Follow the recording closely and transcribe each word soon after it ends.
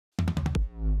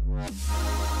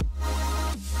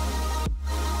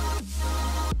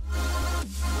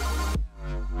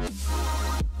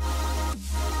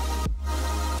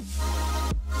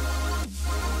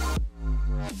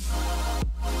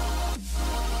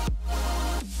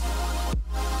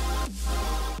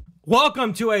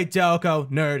Welcome to a Delco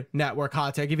Nerd Network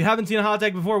Hot Take. If you haven't seen a hot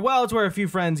take before, well, it's where a few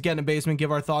friends get in a basement,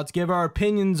 give our thoughts, give our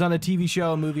opinions on a TV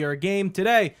show, a movie, or a game.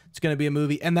 Today, it's going to be a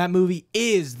movie, and that movie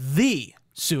is The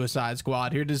Suicide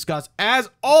Squad. Here to discuss,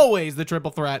 as always, the triple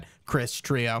threat, Chris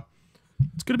Trio.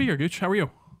 It's good to be here, Gooch. How are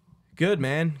you? Good,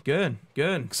 man. Good.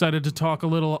 Excited to talk a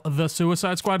little The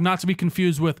Suicide Squad, not to be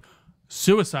confused with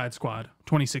Suicide Squad,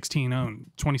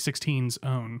 2016's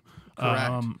own.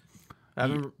 Correct.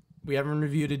 We haven't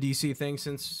reviewed a DC thing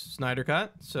since Snyder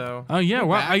Cut, so... Oh, yeah.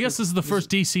 Well, I guess this is the first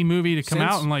DC movie to come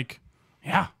out, and,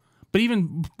 yeah. But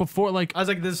even before, I was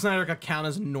like, does Snyder Cut count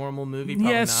as a normal movie?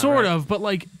 Probably yeah, not, sort right? of, but,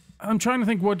 I'm trying to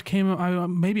think what came...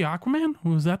 maybe Aquaman?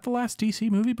 Was that the last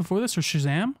DC movie before this, or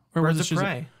Shazam? Or Birds was of it Shazam?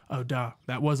 Prey. Oh, duh.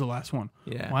 That was the last one.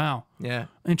 Yeah. Wow. Yeah.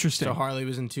 Interesting. So Harley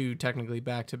was in two, technically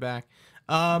back-to-back.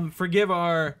 Forgive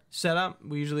our setup.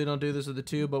 We usually don't do this with the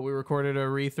two, but we recorded a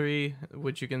re-3,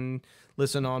 which you can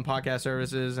listen on podcast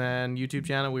services and YouTube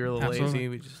channel. We were a little lazy.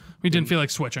 We didn't feel like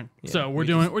switching, so we're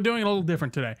doing it a little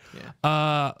different today.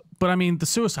 Yeah. But I mean, the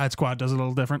Suicide Squad does it a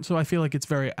little different, so I feel like it's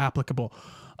very applicable.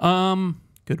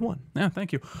 Good one. Yeah,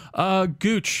 thank you.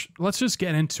 Gooch, let's just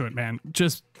get into it, man.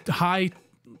 Just high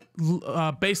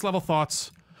base level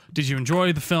thoughts. Did you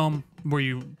enjoy the film? Were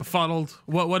you befuddled?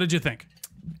 What did you think?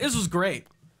 This was great.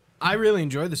 I really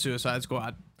enjoyed the Suicide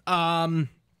Squad.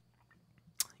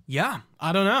 Yeah,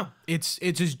 I don't know. It's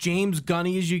as James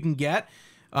Gunny as you can get,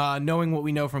 knowing what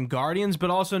we know from Guardians, but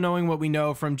also knowing what we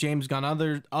know from James Gunn,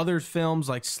 other films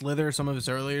like Slither, some of his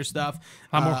earlier stuff.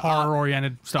 More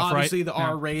horror-oriented stuff, obviously, right? The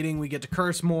R rating, we get to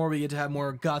curse more, we get to have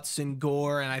more guts and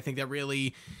gore, and I think that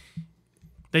really...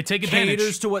 They take advantage.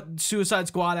 Caters to what Suicide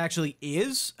Squad actually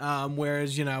is,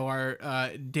 whereas,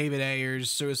 our David Ayer's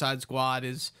Suicide Squad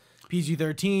is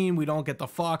PG-13. We don't get the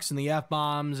fucks and the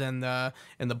F-bombs and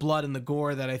the blood and the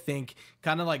gore that I think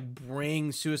kind of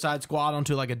bring Suicide Squad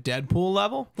onto a Deadpool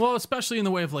level. Well, especially in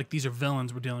the way of these are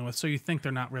villains we're dealing with, so you think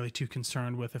they're not really too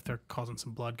concerned with if they're causing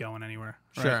some blood going anywhere.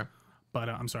 Right? Sure. But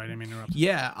I'm sorry, I didn't mean to interrupt.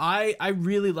 Yeah, I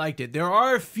really liked it. There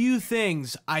are a few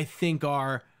things I think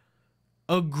are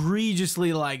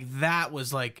egregiously that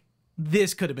was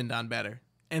this could have been done better,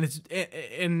 and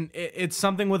it's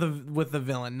something with the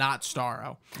villain, not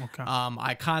Starro. Okay.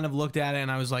 I kind of looked at it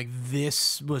and I was like,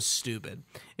 this was stupid.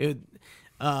 If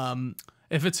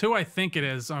it's who I think it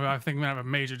is, I think I'm gonna have a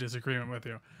major disagreement with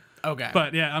you. Okay.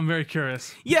 But yeah, I'm very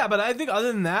curious. Yeah, but I think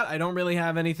other than that, I don't really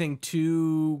have anything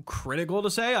too critical to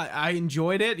say. I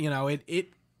enjoyed it.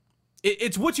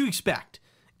 It's what you expect,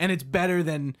 and it's better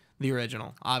than the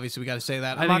original. Obviously, we got to say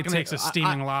that. I think it takes a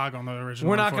steaming log on the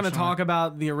original. We're not going to talk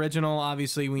about the original.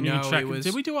 Obviously, we know it was...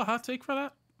 Did we do a hot take for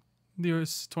that? The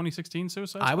 2016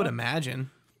 Suicide Squad? I would imagine.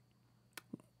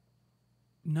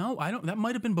 No, I don't. That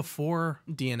might have been before...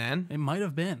 DNN? It might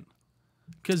have been.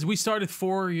 Because we started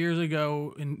 4 years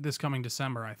ago in this coming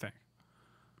December, I think.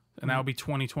 And that would be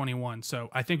 2021. So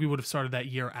I think we would have started that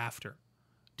year after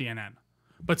DNN.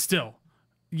 But still,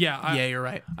 yeah. Yeah, you're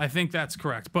right. I think that's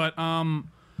correct. But...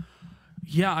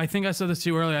 yeah, I think I said this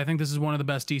to you earlier. I think this is one of the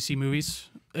best DC movies,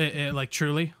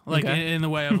 truly, Okay. in the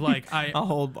way of I'll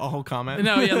hold comment.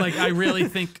 No, yeah, I really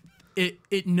think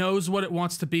it knows what it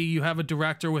wants to be. You have a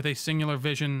director with a singular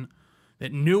vision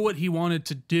that knew what he wanted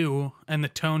to do and the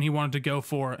tone he wanted to go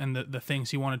for and the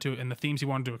things he wanted to and the themes he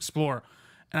wanted to explore,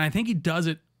 and I think he does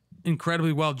it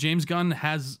incredibly well. James Gunn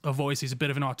has a voice. He's a bit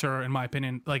of an auteur, in my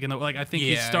opinion. I think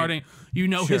he's starting.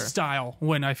 His style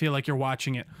when I feel like you're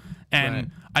watching it, and right.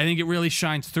 I think it really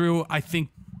shines through. I think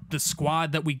the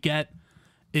squad that we get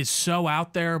is so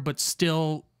out there, but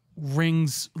still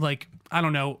rings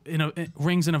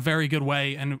rings in a very good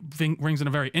way and rings in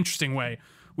a very interesting way.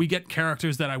 We get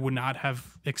characters that I would not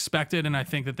have expected, and I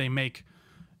think that they make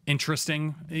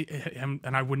interesting, and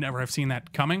I would never have seen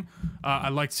that coming. I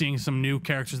liked seeing some new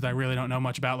characters that I really don't know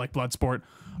much about, like Bloodsport.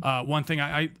 One thing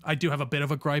I do have a bit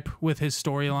of a gripe with his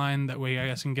storyline that I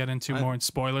guess can get into more in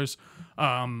spoilers.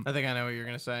 I think I know what you're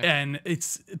gonna say.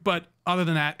 But other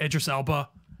than that, Idris Elba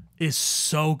is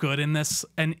so good in this.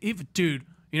 And dude,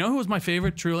 you know who was my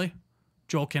favorite? Truly,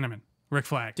 Joel Kinnaman. Rick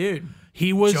Flag. Dude,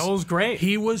 Joel's great.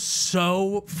 He was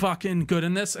so fucking good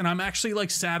in this, and I'm actually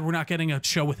sad we're not getting a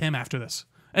show with him after this.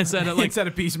 Instead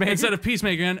of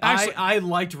Peacemaker. And actually, I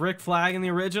liked Rick Flag in the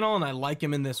original, and I like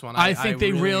him in this one. I think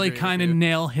they really kind of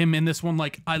nail him in this one.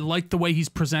 I like the way he's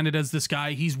presented as this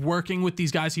guy. He's working with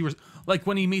these guys. He was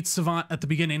when he meets Savant at the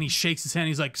beginning, he shakes his hand.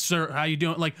 He's like, "Sir, how you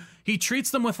doing?" He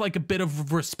treats them with a bit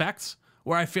of respect,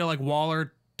 where I feel like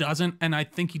Waller doesn't, and I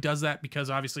think he does that because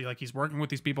obviously he's working with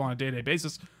these people on a day-to-day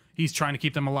basis. He's trying to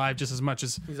keep them alive just as much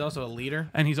as he's also a leader.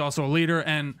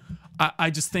 And I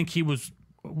just think he was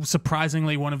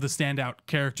surprisingly one of the standout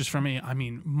characters for me. I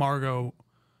mean, Margot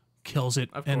kills it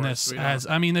in this. As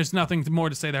I mean, there's nothing more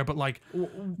to say there, but like,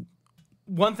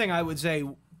 one thing I would say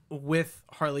with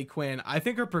Harley Quinn, I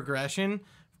think her progression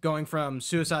going from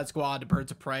Suicide Squad to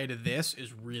Birds of Prey to this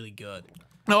is really good.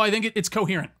 No, I think it's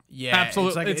coherent. Yeah,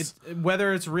 absolutely. It's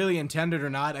whether it's really intended or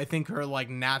not, I think her like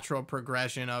natural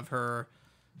progression of her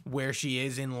where she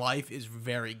is in life is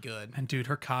very good. And dude,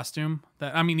 her costume,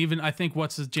 that I mean, even I think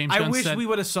James Gunn I wish said we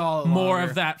would have saw more longer.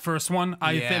 of that first one.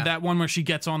 I think that one where she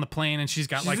gets on the plane and she's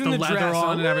got like in the leather dress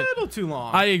on and everything. a little too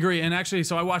long. I agree. And actually,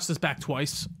 so I watched this back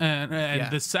twice,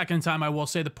 and the second time, I will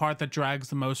say the part that drags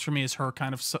the most for me is her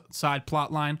kind of side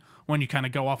plot line when you kind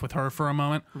of go off with her for a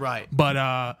moment. Right.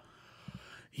 But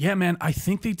yeah, man, I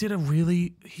think they did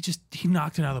he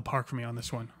knocked it out of the park for me on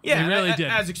this one. Yeah, he really did,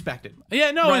 as expected.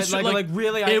 Yeah, no, right? it's like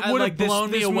really, it would have this,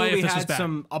 blown me this away movie if this was had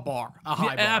bad. a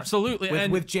high bar, absolutely,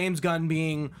 with James Gunn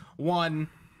being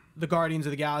the Guardians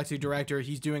of the Galaxy director.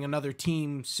 He's doing another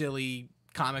team silly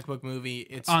comic book movie.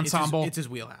 It's ensemble. It's his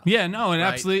wheelhouse. Yeah, no,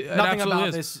 absolutely. Nothing absolutely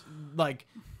about this like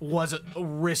was a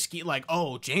risky. Like,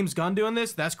 oh, James Gunn doing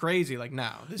this? That's crazy. Like,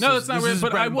 no, it's not real.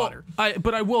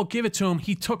 But I will give it to him.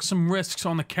 He took some risks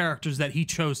on the characters that he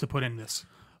chose to put in this.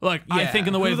 Like, I think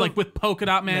in the way of like with Polka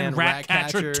Dot Man,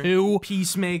 Ratcatcher 2,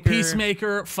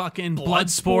 Peacemaker, fucking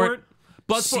Bloodsport.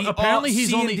 Bloodsport. Apparently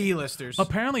he's only D-listers.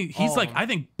 Apparently he's like, I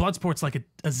think Bloodsport's like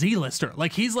a Z-lister.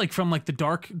 Like he's like from like the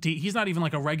dark D. He's not even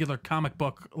like a regular comic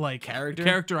book like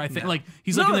character. I think like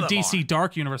he's like in the DC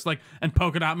Dark universe. Like, and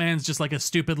Polka Dot Man's just like a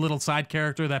stupid little side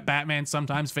character that Batman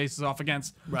sometimes faces off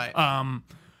against. Right.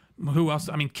 Who else?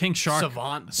 I mean, King Shark,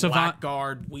 Savant,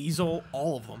 Blackguard, Weasel,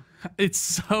 all of them. It's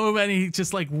so many,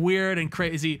 just like weird and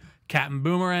crazy. Captain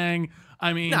Boomerang.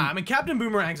 I mean, Captain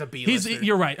Boomerang's a B-lister.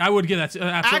 You're right. I would give that to,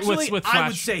 actually. With Flash. I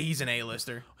would say he's an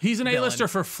A-lister. He's an A-lister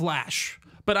for Flash,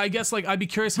 but I guess like I'd be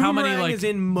curious how Boomerang many like is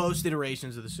in most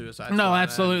iterations of the Suicide Squad. No,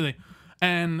 absolutely.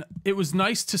 And it was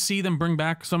nice to see them bring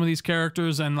back some of these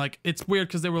characters, and like it's weird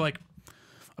because they were like,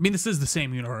 I mean, this is the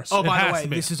same universe. Oh, by the way,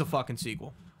 this is a fucking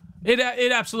sequel. It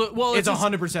absolutely it's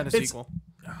 100% a sequel.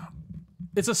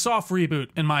 It's a soft reboot,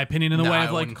 in my opinion, in the way of like.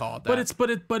 I wouldn't call it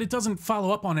that. But it doesn't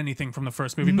follow up on anything from the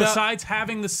first movie. Besides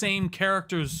having the same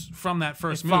characters from that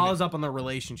first movie, follows up on their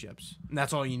relationships, and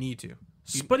that's all you need to.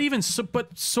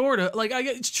 But sort of like I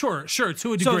get sure to a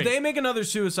degree. So if they make another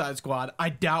Suicide Squad, I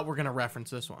doubt we're gonna reference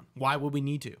this one. Why would we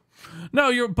need to?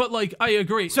 No, but like I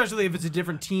agree, especially if it's a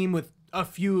different team with a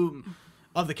few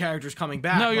of the characters coming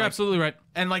back. No, you're absolutely right.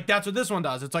 And like that's what this one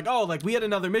does. It's like, oh, like we had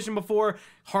another mission before.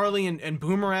 Harley and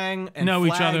Boomerang and know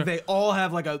Flag, each other. They all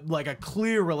have like a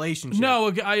clear relationship.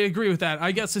 No, I agree with that.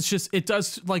 I guess it's just it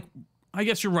does like. I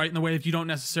guess you're right in the way that you don't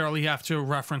necessarily have to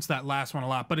reference that last one a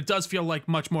lot, but it does feel like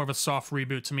much more of a soft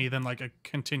reboot to me than like a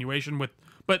continuation with.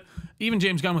 But even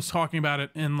James Gunn was talking about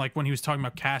it, and like when he was talking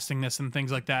about casting this and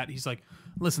things like that, he's like,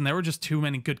 "Listen, there were just too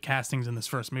many good castings in this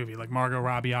first movie. Like Margot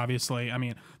Robbie, obviously. I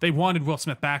mean, they wanted Will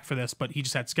Smith back for this, but he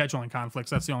just had scheduling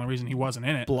conflicts. That's the only reason he wasn't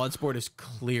in it. Bloodsport is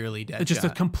clearly dead. It's just a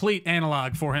complete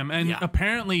analog for him, and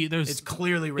apparently there's. It's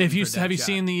clearly written. Have you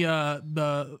seen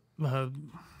the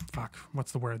fuck?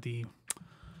 What's the word?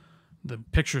 The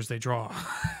pictures they draw.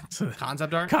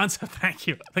 Concept art? Thank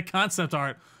you. The concept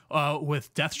art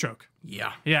with Deathstroke.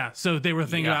 Yeah. Yeah, so they were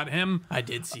thinking about him. I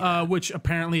did see that. Which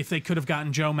apparently if they could have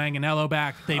gotten Joe Manganiello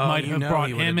back, they might have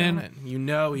brought him in. You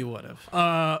know he would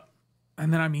have.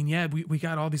 And then, I mean, yeah, we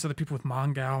got all these other people with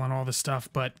Mongal and all this stuff,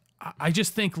 but I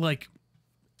just think, like,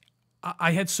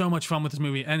 I had so much fun with this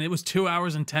movie, and it was 2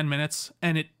 hours and 10 minutes,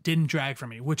 and it didn't drag for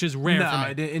me, which is rare for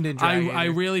me. It didn't drag I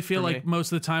really feel like me.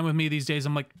 most of the time with me these days,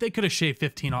 I'm like, they could have shaved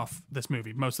 15 off this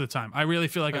movie most of the time. I really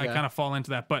feel like I kind of fall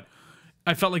into that, but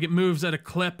I felt like it moves at a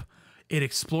clip. It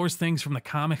explores things from the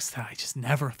comics that I just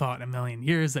never thought in a million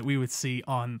years that we would see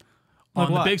on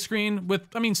the big screen with,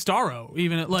 I mean, Starro,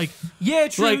 even like, yeah,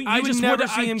 true. Like, I would never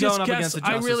see him going up against the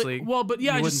Justice League. Well, but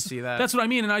yeah, you I wouldn't just see that. That's what I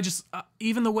mean, and I just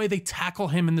even the way they tackle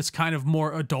him in this kind of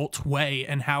more adult way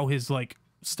and how his like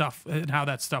stuff and how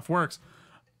that stuff works,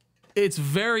 it's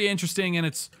very interesting, and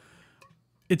it's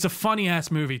a funny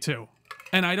ass movie too.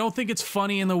 And I don't think it's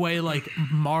funny in the way like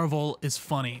Marvel is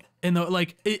funny. And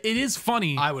like it is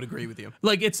funny. I would agree with you.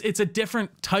 Like it's a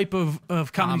different type of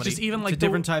comedy. Just even like it's a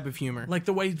different type of humor. Like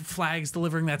the way Flag's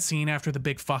delivering that scene after the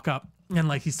big fuck up, and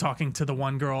like he's talking to the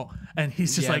one girl, and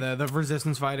he's just like the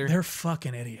resistance fighter. They're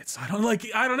fucking idiots. I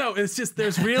don't know. It's just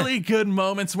there's really good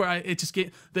moments where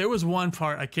there was one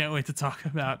part I can't wait to talk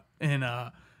about in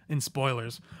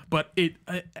spoilers, but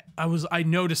I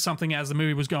noticed something as the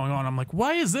movie was going on. I'm like,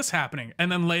 why is this happening?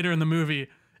 And then later in the movie,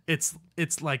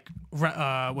 it's like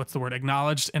what's the word,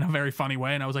 acknowledged in a very funny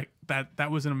way, and I was like, that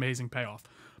was an amazing payoff.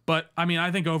 But I mean,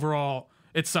 I think overall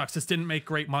it sucks. This didn't make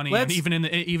great money, and even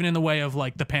in the way of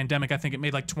like the pandemic, I think it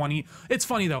made like 20. It's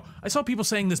funny though. I saw people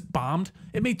saying this bombed.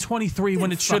 It made 23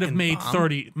 when it should have made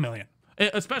 30 million.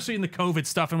 Especially in the COVID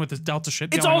stuff and with this Delta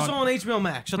shit It's going also on HBO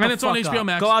Max. And it's on HBO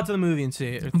Max. Go out to the movie and see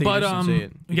it. Or theaters and see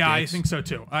it. Yeah, I think so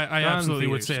too. I absolutely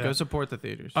would say Go that. support the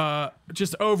theaters.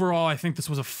 Just overall, I think this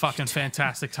was a fucking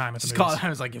fantastic time at the movies. I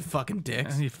was like, you fucking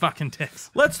dicks. You fucking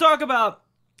dicks. Let's talk about.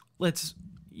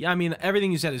 I mean,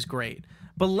 everything you said is great.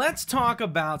 But let's talk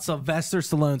about Sylvester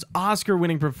Stallone's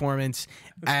Oscar-winning performance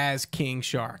as King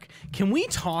Shark. Can we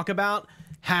talk about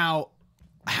how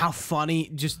funny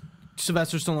just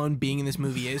Sylvester Stallone being in this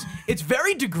movie is? It's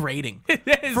very degrading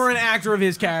for an actor of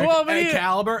his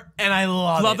caliber, and I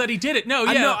love it. That he did it. No,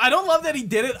 I don't love that he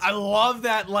did it. I love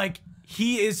that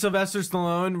he is Sylvester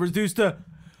Stallone reduced to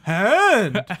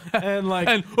hand and like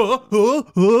like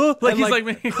he's like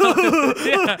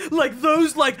yeah.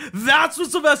 That's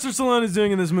what Sylvester Stallone is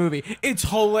doing in this movie. It's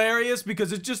hilarious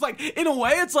because it's just like, in a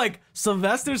way, it's like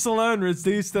Sylvester Stallone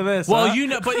reduced to this. Well,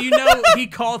 he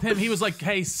called him. He was like,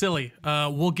 "Hey, silly,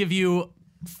 we'll give you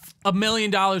 $1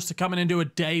 million to come in and do a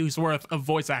day's worth of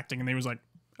voice acting," and he was like,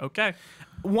 "Okay."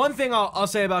 One thing I'll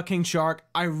say about King Shark,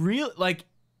 I really like.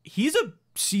 He's a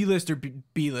C-lister,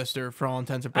 B-lister for all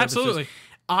intents and purposes. Absolutely.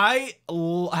 I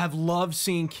have loved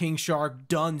seeing King Shark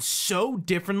done so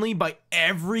differently by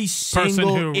every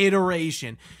single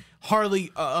iteration.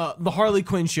 The Harley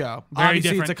Quinn show. Very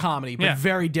Obviously, different. it's a comedy, but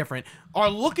very different. Our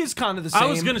look is kind of the same. I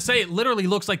was gonna say it literally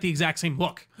looks like the exact same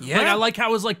look. Yeah, like, I like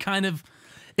how it's like kind of.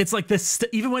 It's like this.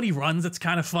 Even when he runs, it's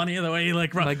kind of funny the way he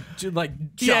like runs.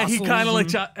 Yeah, he kind of like.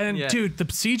 Dude, the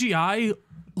CGI.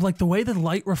 Like the way the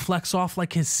light reflects off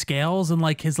like his scales and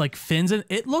like his like fins, and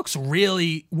it looks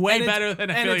really way better than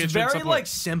I feel like it should. And it's very like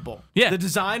simple. Yeah, the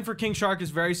design for King Shark is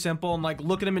very simple, and like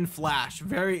look at him in Flash,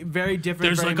 very different.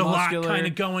 There's very like muscular. a lot kind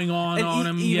of going on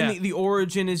him. Even the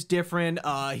origin is different.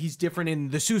 He's different in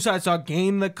the Suicide Squad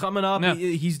game that's coming up. Yeah.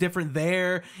 He's different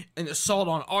there. And Assault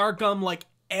on Arkham, like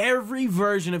every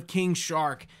version of King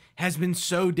Shark has been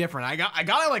so different. I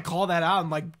gotta like call that out and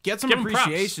like get some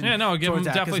appreciation. Yeah, no, give him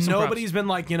definitely some nobody's been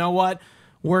like, you know what,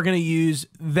 we're gonna use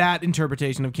that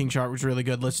interpretation of King Shark, which was really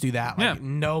good. Let's do that. Like,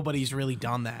 nobody's really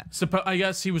done that. So I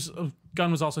guess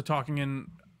Gunn was also talking in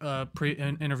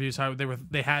interviews how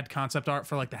they had concept art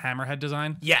for like the hammerhead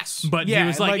design. Yes, but he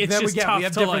was like, it's just tough we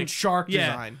have to different like shark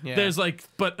design. Yeah. There's like,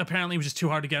 but apparently it was just too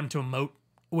hard to get him to emote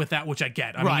with that, which I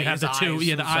get. I mean, you have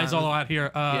the eyes all out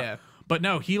here. But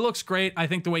no, he looks great. I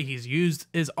think the way he's used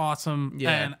is awesome.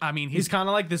 Yeah, and I mean, he's kind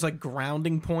of like this like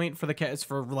grounding point for the cats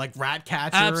for like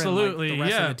Ratcatcher. Absolutely, and, like,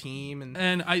 the rest of the team.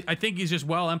 And I think he's just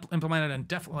well implemented and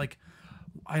definitely like.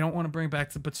 I don't want to bring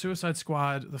back but Suicide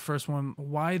Squad, the first one.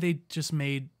 Why they just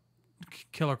made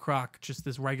Killer Croc just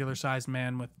this regular sized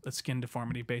man with a skin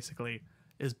deformity basically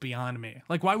is beyond me.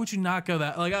 Like, why would you not go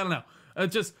that? Like, I don't know.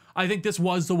 I think this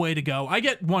was the way to go. I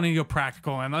get wanting to go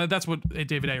practical, and that's what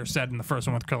David Ayer said in the first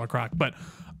one with Killer Croc. But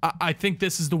I think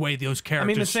this is the way those characters. I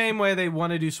mean, the same way they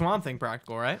want to do Swamp Thing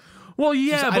practical, right? Well,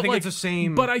 yeah, but I think like, it's the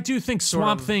same. But I do think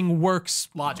Swamp Thing works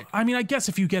logic. I mean, I guess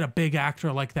if you get a big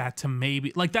actor like that to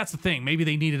maybe like that's the thing. Maybe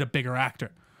they needed a bigger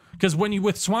actor because when you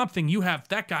with Swamp Thing, you have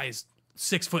that guy's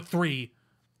 6'3".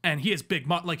 And he has big,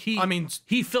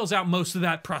 he fills out most of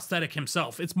that prosthetic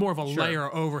himself. It's more of a layer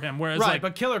over him. Whereas,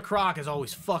 but Killer Croc is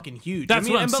always fucking huge. That's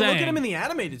what I'm saying. But look at him in the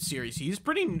animated series. He's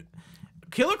pretty.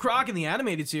 Killer Croc in the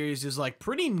animated series is like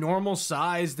pretty normal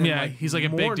sized. And he's like a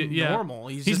big, normal.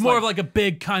 He's more of like a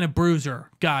big kind of bruiser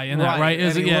guy in that, right?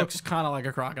 And he looks kind of like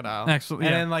a crocodile. Actually,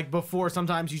 and then like before,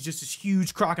 sometimes he's just this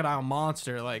huge crocodile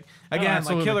monster. Like again,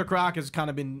 like Killer Croc has kind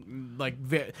of been like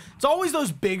it's always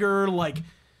those bigger like.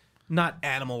 Not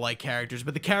animal-like characters,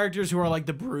 but the characters who are like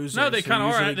the bruisers. No, they kind of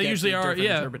are. They usually are.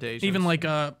 Yeah, even like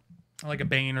a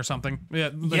Bane or something.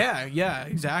 Yeah,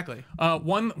 exactly.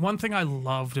 One thing I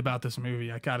loved about this movie,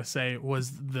 I gotta say,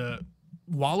 was the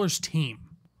Waller's team.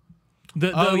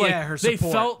 Her support. They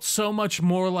felt so much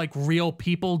more like real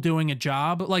people doing a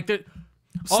job. Like that.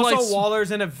 Also, Waller's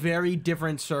in a very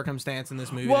different circumstance in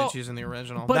this movie than she's in the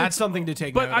original. That's something to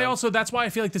take note of. But that's why I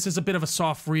feel like this is a bit of a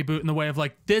soft reboot in the way of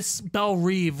like this Belle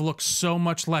Reeve looks so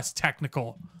much less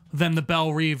technical than the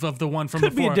Belle Reeve of the one from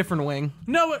Could before. Be a different wing.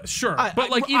 No, sure.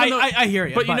 I hear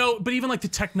you. But you know, but even like the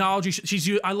technology she's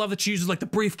used, I love that she uses like the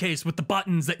briefcase with the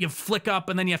buttons that you flick up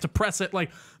and then you have to press it.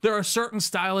 Like there are certain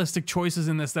stylistic choices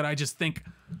in this that I just think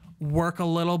work a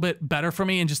little bit better for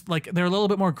me, and just like they're a little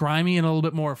bit more grimy and a little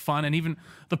bit more fun. And even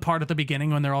the part at the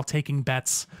beginning when they're all taking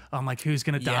bets on like who's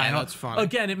gonna die. Yeah, that's funny.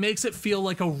 Again, it makes it feel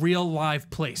like a real live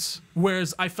place.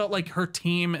 Whereas I felt like her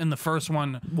team in the first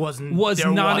one was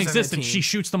non-existent. She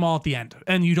shoots them all at the end,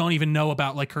 and you don't even know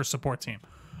about like her support team.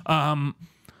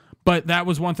 But that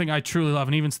was one thing I truly love,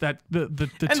 and even that the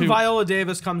and two. Viola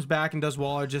Davis comes back and does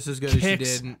Waller just as good as she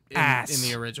did in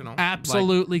the original.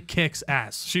 Absolutely kicks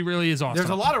ass. She really is awesome.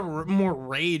 There's a lot of more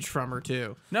rage from her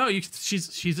too. No, she's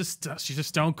just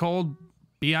stone cold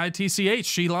bitch.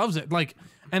 She loves it. Like,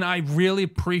 and I really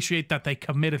appreciate that they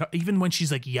committed. Even when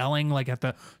she's like yelling, like at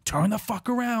the turn the fuck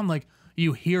around, like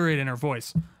you hear it in her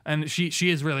voice, and she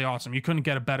is really awesome. You couldn't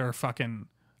get a better fucking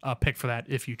pick for that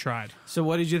if you tried. So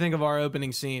what did you think of our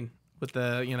opening scene with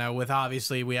the, with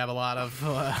obviously we have a lot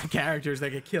of characters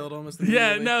that get killed almost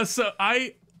immediately? Yeah, no, so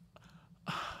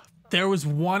there was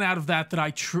one out of that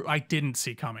I didn't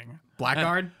see coming.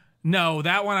 Blackguard? No,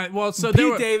 that one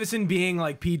Pete Davidson being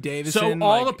like Pete Davidson.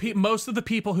 So most of the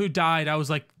people who died, I was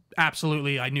like,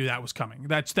 absolutely, I knew that was coming.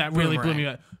 That really blew me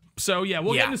up. So yeah,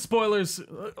 we'll get into spoilers.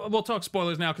 We'll talk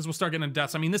spoilers now because we'll start getting into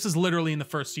deaths. I mean, this is literally in the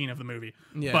first scene of the movie,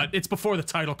 but it's before the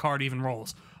title card even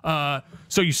rolls.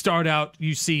 So you start out,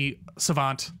 you see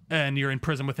Savant, and you're in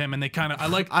prison with him, and they kind of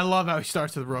I love how he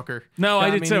starts with Rooker. No, I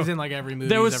did too. He's in like every movie.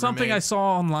 There was something I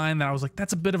saw online that I was like,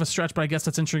 that's a bit of a stretch, but I guess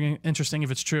that's interesting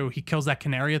if it's true. He kills that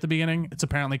canary at the beginning. It's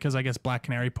apparently because I guess Black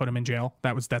Canary put him in jail.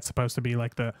 That's supposed to be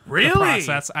like the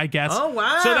process, I guess. Oh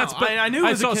wow! So that's I knew.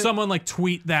 I saw someone like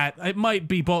tweet that. It might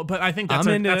be both, but I think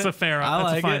that's a fair.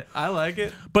 I like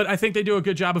it. But I think they do a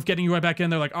good job of getting you right back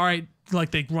in. They're like, all right.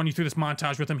 Like they run you through this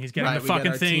montage with him. He's getting the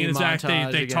fucking thing. And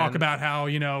they talk about how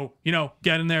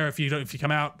get in there. If you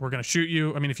come out, we're gonna shoot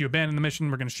you. I mean, if you abandon the mission,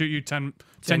 we're gonna shoot you. 10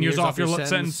 years off your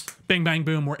sentence. Bing bang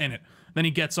boom. We're in it. Then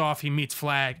he gets off. He meets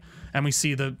Flag, and we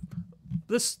see the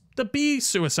B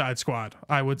Suicide Squad.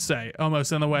 I would say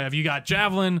almost in the way of you got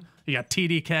Javelin, you got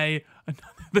TDK.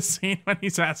 The scene when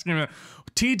he's asking him,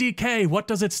 TDK, what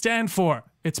does it stand for?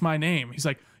 It's my name. He's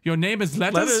like, your name is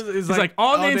letters? He's like,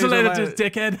 all names are letters,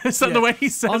 dickhead. So the way he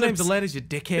says it. All names are letters, you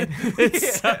dickhead.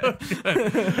 It's so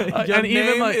good. Your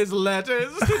name is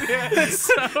letters. It's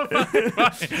so fucking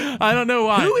funny. I don't know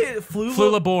why. Who is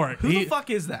Flula Borg? Who the fuck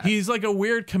is that? He's like a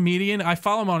weird comedian. I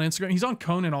follow him on Instagram. He's on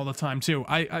Conan all the time, too.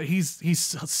 He's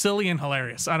silly and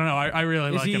hilarious. I don't know. I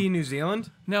really like him. Is he New Zealand?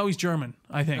 No, he's German,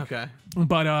 I think. Okay.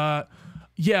 But,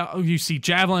 yeah, you see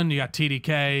Javelin, you got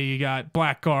TDK, you got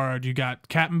Blackguard, you got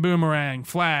Captain Boomerang,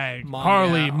 Flag,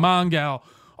 Harley, Mongel,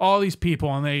 all these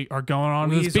people, and they are going on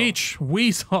to this beach.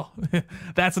 Weasel.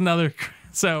 That's another.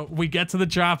 So we get to the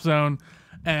drop zone,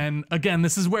 and again,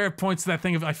 this is where it points to that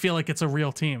thing of I feel like it's a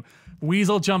real team.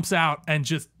 Weasel jumps out and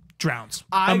just drowns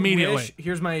immediately.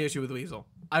 Here's my issue with Weasel.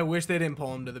 I wish they didn't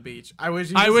pull him to the beach. I wish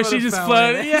he just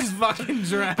floated. Yeah. Just fucking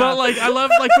drowned. But like, I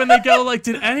love like when they go like,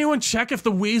 did anyone check if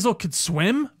the weasel could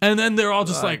swim? And then they're all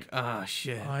just like, oh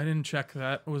shit, I didn't check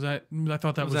that. I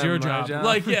thought that was your job.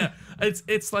 Like, yeah,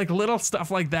 it's like little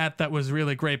stuff like that was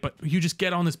really great. But you just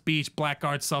get on this beach,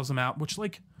 Blackguard sells them out, which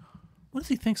like, what does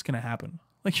he think's gonna happen?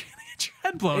 Like, you get your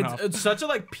head blown off. It's such a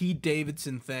like Pete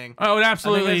Davidson thing. Oh, it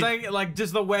absolutely. It's like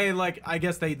just the way like I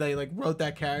guess they like wrote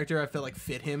that character. I feel like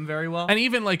fit him very well. And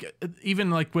even like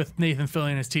with Nathan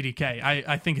Fillion as TDK,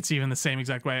 I think it's even the same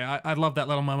exact way. I love that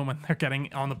little moment when they're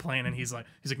getting on the plane and he's like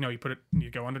no, you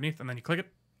go underneath and then you click it.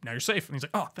 Now you're safe. And he's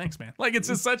like, oh, thanks, man. Like, it's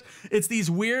just it's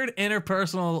these weird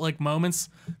interpersonal, like, moments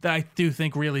that I do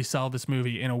think really sell this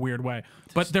movie in a weird way.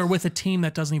 But they're with a team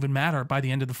that doesn't even matter by the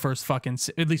end of the first fucking,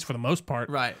 at least for the most part.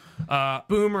 Right.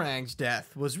 Boomerang's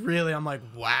death was really, I'm like,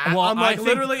 wow. Well, I'm like,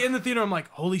 literally in the theater, I'm like,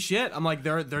 holy shit. I'm like,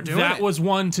 they're doing that. That was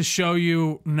one to show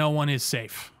you no one is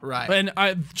safe. Right.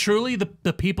 And truly,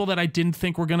 the people that I didn't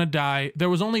think were going to die, there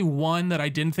was only one that I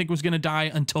didn't think was going to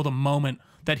die until the moment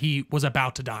that he was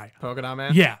about to die. Polka Dot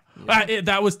Man? Yeah.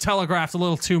 That was telegraphed a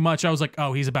little too much. I was like,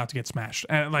 oh, he's about to get smashed.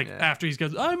 And like after he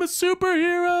goes, I'm a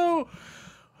superhero.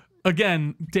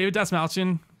 Again, David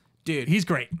Dastmalchian, dude, he's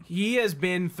great. He has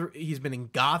been he's been in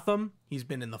Gotham. He's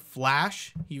been in The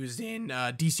Flash. He was in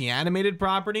DC animated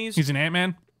properties. He's an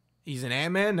Ant-Man. He's an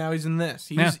Ant-Man. Now he's in this.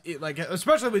 He's like,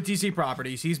 especially with DC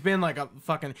properties, he's been like a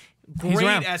fucking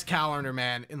great as Calendar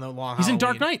Man in the long. He's in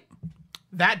Dark Knight.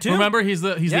 That too. Remember, he's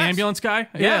the ambulance guy.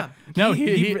 Yeah. No,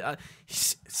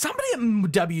 somebody at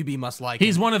WB must like.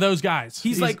 He's him. one of those guys.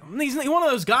 He's like he's one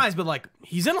of those guys, but like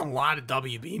he's in a lot of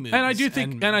WB movies. And I do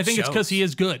think, and I think it's because he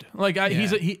is good. Like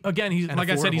he's like affordable.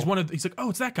 I said, he's one of. He's like, oh,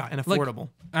 it's that guy. And affordable.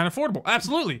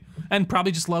 Absolutely, and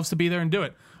probably just loves to be there and do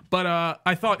it. But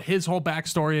I thought his whole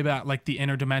backstory about like the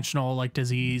interdimensional like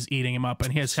disease eating him up,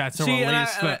 and he has had to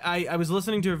release. I was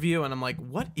listening to a review, and I'm like,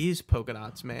 what is Polka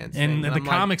Dots Man? In the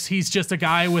comics, he's just a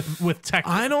guy with tech.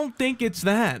 I don't think it's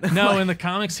that. No, in the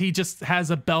comics, he just has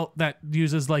a belt that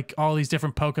uses like all these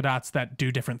different polka dots that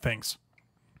do different things.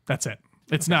 That's it.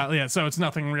 It's not, yeah, so it's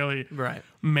nothing really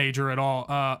major at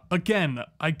all. Again,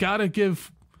 I gotta give,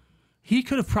 he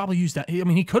could have probably used that. I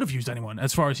mean, he could have used anyone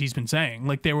as far as he's been saying.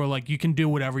 Like, they were like, you can do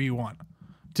whatever you want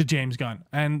to James Gunn.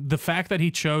 And the fact that he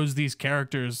chose these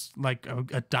characters, like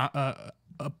a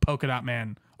polka dot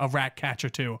man, a rat catcher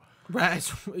too.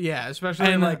 Yeah, especially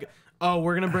and, like, oh,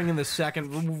 we're gonna bring in the second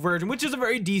version, which is a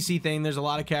very DC thing. There's a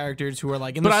lot of characters who are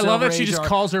like in the But I love that she Age just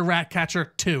calls her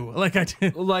Ratcatcher 2. Like I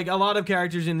did. Like a lot of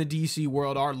characters in the DC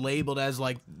world are labeled as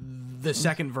like the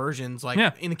second versions. Like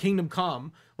in the Kingdom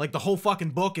Come, like the whole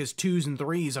fucking book is 2s and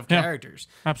 3s of characters.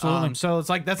 Absolutely. So it's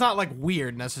like that's not like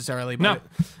weird necessarily. But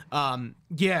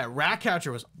yeah,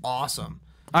 Ratcatcher was awesome.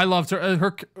 I loved her.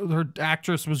 Her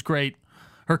actress was great.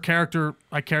 Her character,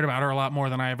 I cared about her a lot more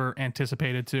than I ever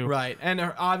anticipated to. Right. And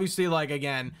obviously, like,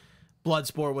 again,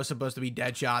 Bloodsport was supposed to be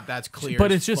Deadshot. That's clear.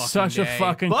 But it's just such a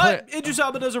fucking... But Idris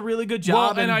Elba does a really good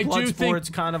job, and I do think Bloodsport's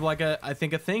kind of like I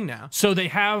think a thing now. So they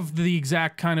have the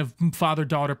exact kind of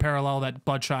father-daughter parallel that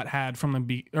Bloodshot had from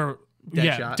the...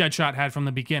 Deadshot had from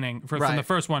the beginning, from the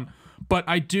first one. But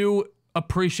I do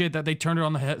appreciate that they turned it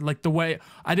on the head, like the way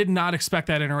I did not expect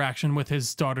that interaction with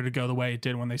his daughter to go the way it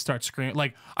did when they start screaming.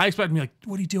 Like I expected to be like,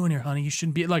 "What are you doing here, honey? You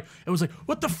shouldn't be." Like it was like,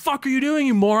 "What the fuck are you doing,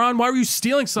 you moron? Why were you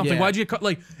stealing something? Why'd you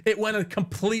like?" It went a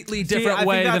completely different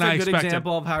way than I expected. That's a good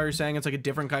example of how you're saying it's like a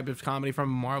different type of comedy from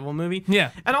a Marvel movie.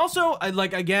 Yeah, and also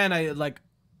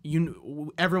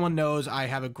everyone knows I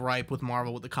have a gripe with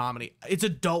Marvel with the comedy. It's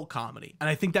adult comedy, and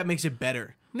I think that makes it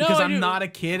better. Because I'm not a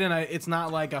kid, and it's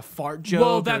not like a fart joke.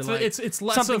 Well, that's like it's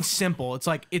less something simple. It's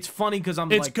like it's funny because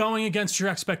it's going against your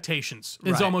expectations.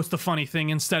 It's almost the funny thing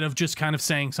instead of just kind of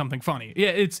saying something funny. Yeah,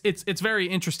 it's very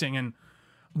interesting. And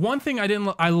one thing I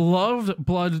loved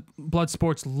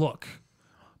Bloodsport's look,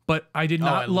 but I did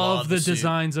not love the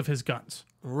designs of his guns.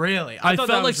 Really, I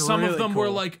felt like some of them were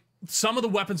like. Some of the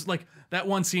weapons, like that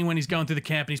one scene when he's going through the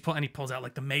camp and he pulls out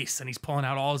like the mace and he's pulling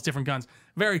out all his different guns.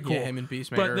 Very cool. Yeah, him and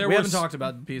Peacemaker. But we haven't talked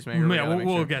about Peacemaker. Yeah,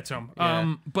 we'll get to him.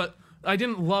 Yeah. But I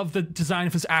didn't love the design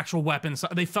of his actual weapons.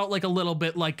 They felt like a little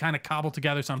bit like kind of cobbled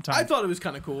together sometimes. I thought it was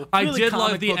kind of cool. I did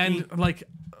love the end, like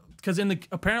because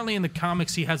apparently in the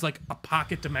comics he has like a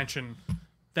pocket dimension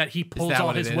that he pulls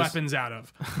all his weapons out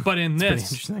of. But in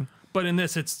this. But in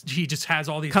this, he just has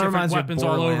all these different weapons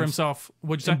all over himself.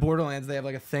 What'd you say? In Borderlands, they have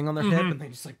like a thing on their hip, and they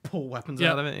just like pull weapons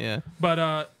out of it. Yeah.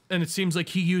 But and it seems like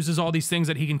he uses all these things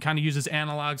that he can kind of use as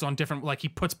analogs on different. Like he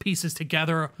puts pieces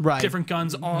together, different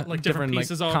guns, all like different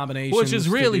pieces, like, combinations, which is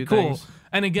really cool. Things.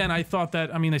 And again, I thought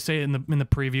that. I mean, they say in the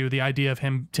preview the idea of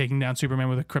him taking down Superman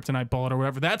with a kryptonite bullet or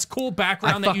whatever. That's cool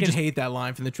background. I fucking hate that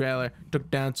line from the trailer. Took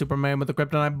down Superman with a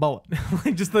kryptonite bullet.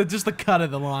 Like just the cut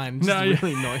of the line just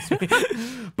really annoys me.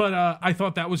 But I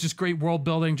thought that was just great world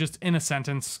building, just in a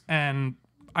sentence. And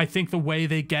I think the way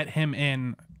they get him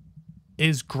in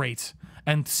is great.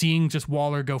 And seeing just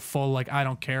Waller go full like I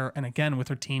don't care, and again with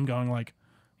her team going like,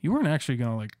 you weren't actually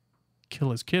gonna like kill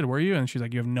his kid, were you? And she's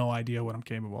like, you have no idea what I'm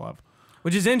capable of.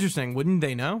 Which is interesting. Wouldn't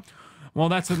they know? Well,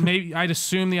 maybe I'd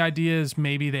assume the idea is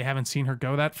maybe they haven't seen her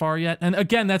go that far yet. And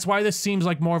again, that's why this seems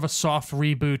like more of a soft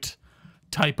reboot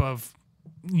type of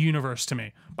universe to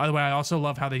me. By the way, I also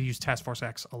love how they use Task Force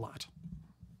X a lot.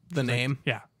 The name?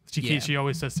 Like, yeah. She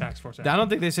always says Task Force X. I don't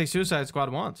think they say Suicide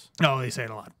Squad once. No, they say it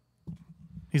a lot.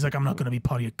 He's like, I'm not going to be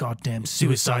part of your goddamn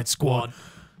Suicide Squad.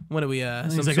 What are we?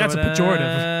 He's like, that's a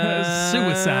pejorative.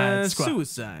 Suicide Squad.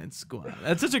 Suicide Squad.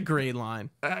 That's such a great line.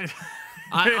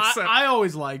 I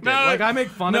always liked it. Like I make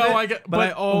fun of it, but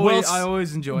I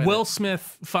always enjoy it. Will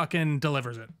Smith fucking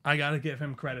delivers it. I got to give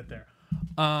him credit there.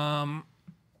 I'm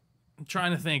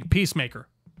trying to think. Peacemaker.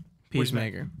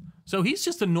 So he's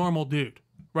just a normal dude,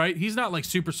 right? He's not like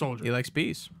super soldier. He likes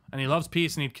peace. And he loves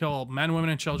peace, and he'd kill men, women,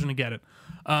 and children to get it.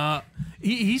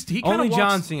 He only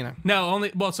John Cena. No,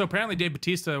 only so apparently Dave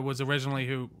Bautista was originally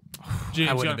who.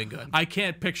 That would have been good. I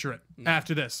can't picture it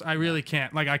after this. I really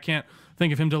can't. Like I can't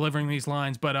think of him delivering these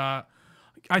lines. But I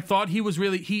thought he was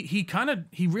really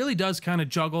he really does kind of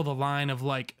juggle the line of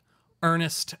like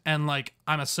earnest and like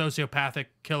I'm a sociopathic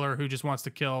killer who just wants to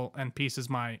kill, and peace is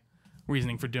my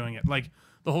reasoning for doing it. Like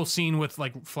the whole scene with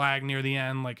like Flag near the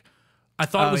end, like. I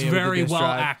thought it was very well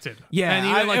acted. Yeah, and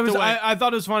even I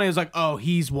thought it was funny. It was like, oh,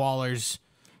 he's Waller's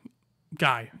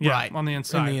guy, right on the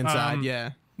inside. On the inside,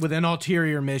 yeah, with an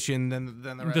ulterior mission than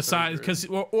the rest. The side, because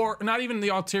or not even the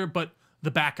ulterior, but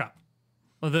the backup,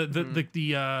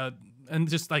 the and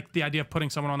just like the idea of putting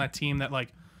someone on that team that like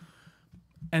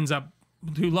ends up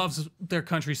who loves their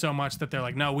country so much that they're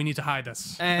like, no, we need to hide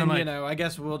this. And like, you know, I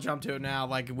guess we'll jump to it now.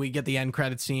 Like, we get the end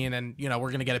credit scene, and you know,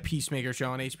 we're gonna get a Peacemaker show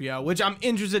on HBO, which I'm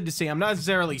interested to see. I'm not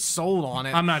necessarily sold on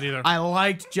it. I'm not either. I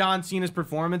liked John Cena's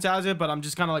performance as it, but I'm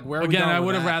just kind of like, where are we going I with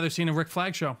would have that? rather seen a Rick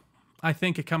Flag show. I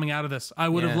think it coming out of this, I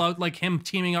would have loved like him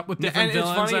teaming up with different And it's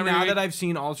villains. funny now week. that I've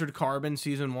seen Altered Carbon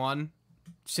season 1,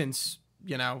 since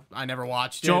you know I never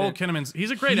watched Joel it. Kinnaman's he's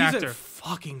a great actor.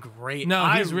 Fucking great. No,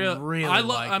 he's really I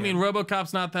like I mean, him.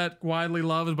 RoboCop's not that widely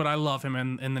loved, but I love him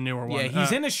in the newer one. Yeah,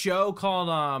 he's in a show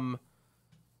called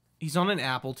he's on an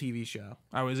Apple TV show.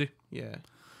 Oh, is he? Yeah.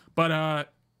 But I'm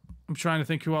trying to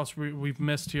think who else we've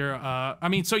missed here. I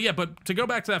mean, so yeah, but to go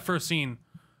back to that first scene,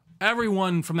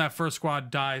 everyone from that first squad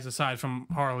dies aside from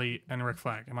Harley and Rick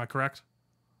Flag. Am I correct?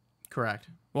 Correct.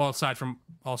 Well, aside from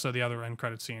also the other end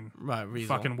credit scene. Right,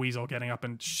 Weasel. Fucking Weasel getting up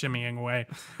and shimmying away.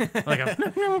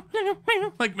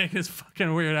 Like making his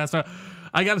fucking weird ass stuff.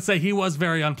 I gotta say, he was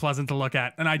very unpleasant to look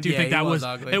at. And I do think that was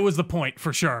ugly. it was the point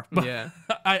for sure. But Yeah.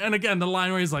 and again, the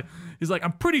line where he's like,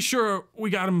 I'm pretty sure we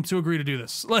got him to agree to do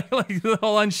this. Like the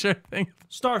whole unsure thing.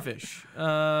 Starfish.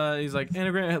 He's like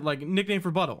anagram, like nickname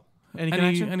for Buttle. Any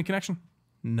connection? Any connection?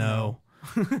 No.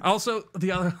 Also,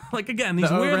 the other, like again, these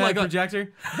The weird overhead like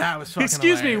projector. That was fucking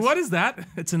excuse me, hilarious. what is that?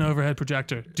 It's an overhead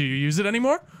projector. Do you use it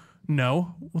anymore?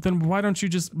 No. Well, then why don't you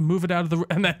just move it out of the...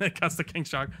 And then it cuts to King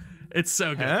Shark. It's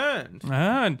so good.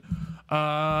 And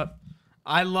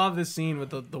I love this scene with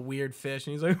the weird fish,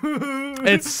 and he's like,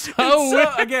 it's so weird.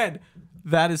 again,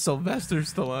 that is Sylvester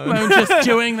Stallone. I'm just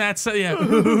doing that. So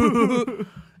yeah.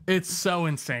 It's so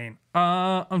insane.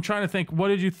 I'm trying to think. What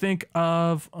did you think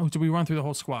of... Oh, did we run through the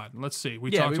whole squad? Let's see. We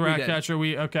talked to Ratcatcher.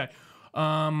 Okay.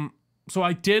 So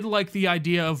I did like the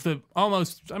idea of the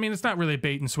almost... I mean, it's not really a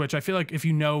bait and switch. I feel like if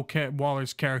you know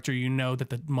Waller's character, you know that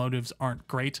the motives aren't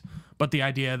great. But the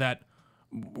idea that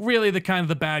really the kind of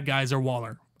the bad guys are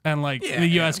Waller. And like the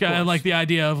US guy, and like the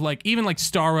idea of like even like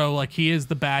Starro, like he is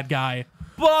the bad guy.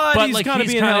 But he's like, kind of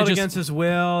he's being kinda held just against his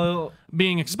will.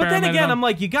 Being But experimented then again, on. I'm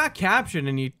like, you got captured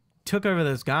and you took over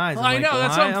those guys. I'm I like, know,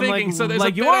 that's what I'm why? thinking. Like, So there's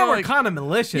like a you bit of, all were like- kind of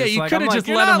malicious. Yeah, you Like, coulda I'm like, just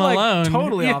you're let not, him like, alone.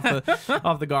 Totally Yeah.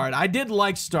 off the guard. I did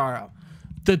like Starro.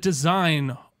 The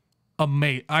design of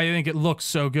Mate, I think it looks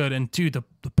so good. And dude,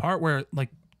 the part where like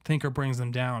Thinker brings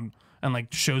them down and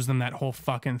like shows them that whole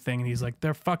fucking thing, and he's like,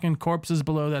 they're fucking corpses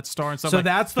below that star and stuff. So like,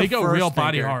 that's the they go first real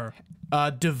body Thinker.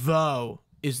 horror. DeVoe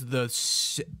is the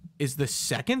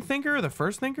second Thinker or the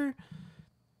first Thinker?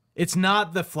 It's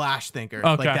not the Flash Thinker. Okay.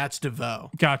 Like that's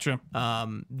DeVoe. Gotcha.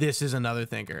 This is another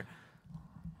Thinker.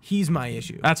 He's my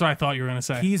issue. That's what I thought you were gonna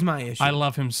say. He's my issue. I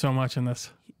love him so much in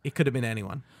this. It could have been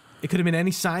anyone. It could have been any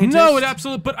scientist. No, it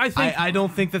absolutely. But I think I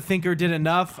don't think the Thinker did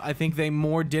enough. I think they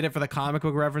more did it for the comic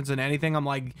book reference than anything. I'm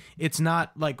like, it's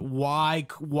not like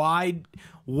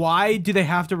why do they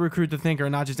have to recruit the Thinker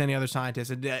and not just any other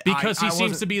scientist? because he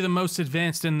seems to be the most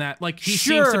advanced in that. Like he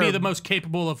seems to be Sure. the most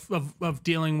capable of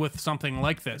dealing with something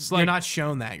like this. Like, You're not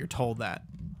shown that. You're told that.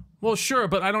 well, sure,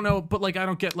 but I don't know. But like, I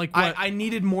don't get like what. I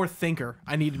needed more Thinker.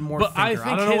 I needed more But Thinker. I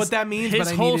think don't know what that means. His but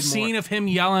I whole needed scene more. of him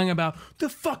yelling about the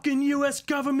fucking U.S.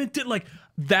 government did like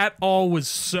that all was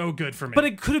so good for me. But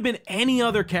it could have been any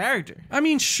other character. I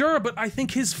mean, sure, but I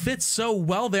think his fits so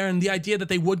well there, and the idea that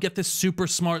they would get this super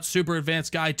smart, super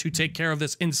advanced guy to take care of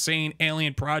this insane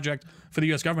alien project for the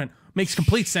U.S. government makes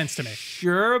complete sense to me.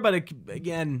 Sure, but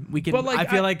again, we can. But, like, I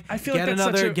feel like I feel like get that's such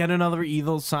another a- get another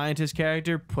evil scientist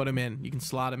character. Put him in. You can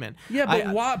slot him in. Yeah, but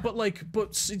I- why?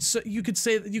 But so you could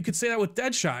say that with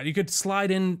Deadshot. You could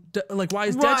slide in like why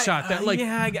is Right, Deadshot that like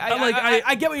yeah,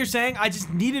 I get what you're saying. I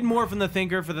just needed more from the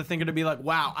Thinker for the Thinker to be like,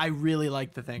 wow, I really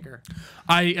like the Thinker.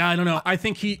 I don't know. I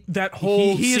think that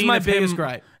whole he is scene my of biggest him,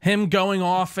 gripe. him going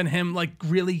off and him like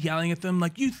really yelling at them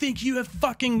like you think you have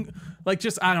fucking like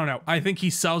just I don't know. I think he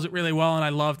sells it really well, and I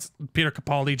loved Peter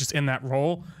Capaldi just in that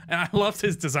role, and I loved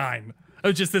his design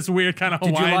of just this weird kind of Did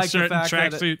you Hawaiian like the shirt and fact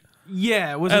that tracksuit.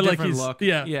 Yeah, it was a And, like, different he's- look.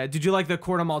 yeah. yeah. Did you like the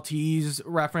Corto Maltese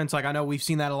reference? Like I know we've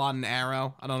seen that a lot in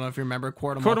Arrow. I don't know if you remember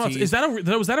Corto Maltese. Is that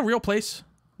was that a real place?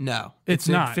 No, It's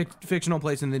a not. fictional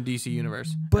place in the DC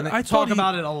universe. But And they I talk thought he-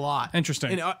 about it a lot.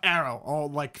 Interesting. In Arrow, all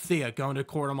like Thea going to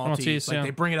Corto Maltese. Maltese, Like yeah. they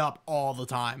bring it up all the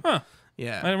time. Huh. I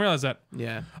Yeah, didn't realize that.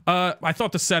 yeah. I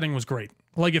thought the setting was great.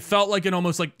 Like it felt like an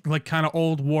almost like kind of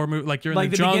old war movie. Like you're in Like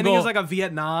the the beginning jungle. is like a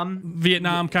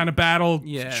Vietnam kind of battle,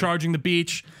 Yeah. charging the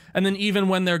beach, and then even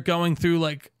when they're going through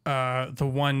like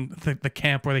the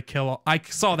camp where they kill, I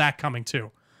saw that coming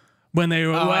too. When they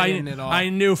were, I didn't at all. I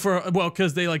knew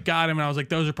because they like got him, and I was like,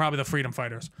 those are probably the freedom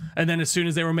fighters. And then as soon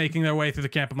as they were making their way through the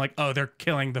camp, I'm like, oh, they're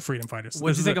killing the freedom fighters. What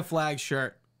did you think of Flag's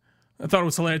shirt? I thought it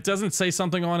was hilarious. It doesn't say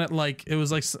something on it like it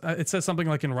was like it says something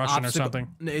like in Russian or something.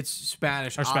 It's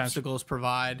Spanish. Or Spanish. Obstacles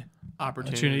provide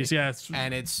opportunities. Yeah,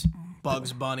 and it's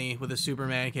Bugs Bunny with a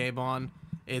Superman cape on.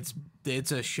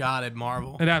 It's a shot at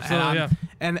Marvel. It absolutely, yeah.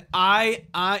 And I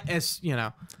as you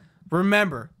know,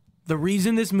 remember the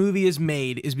reason this movie is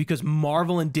made is because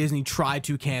Marvel and Disney tried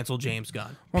to cancel James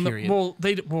Gunn. Period.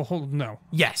 No.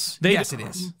 Yes. Yes, it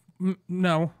is.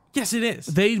 No. Yes, it is.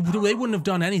 They wouldn't have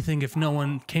done anything if no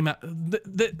one came out.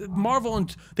 Marvel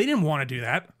and they didn't want to do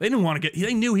that. They didn't want to get.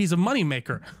 They knew he's a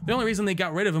moneymaker. The only reason they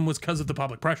got rid of him was because of the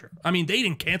public pressure. I mean, they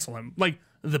didn't cancel him. Like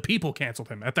the people canceled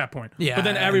him at that point. Yeah, but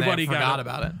then everybody forgot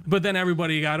about it. But then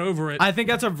everybody got over it. I think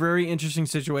that's a very interesting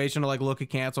situation to like look at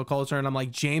cancel culture, and I'm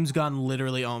like, James Gunn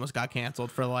literally almost got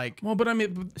canceled for like but I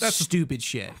mean that's stupid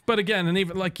shit. But again, and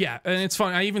even like and it's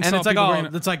funny. I even and saw it's like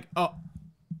people it's like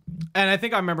and I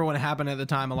think I remember when it happened at the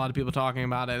time, a lot of people talking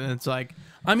about it, and it's like,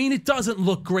 I mean, it doesn't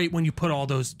look great when you put all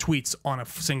those tweets on a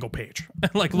single page.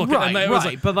 Like, look, right, and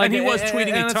right. But like, and he was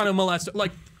tweeting a ton of molester.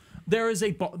 Like, there is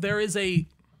a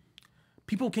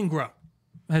people can grow,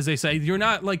 as they say. You're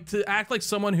not like to act like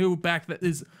someone who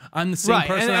I'm the same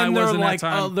person and I was in like,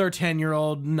 that time. They're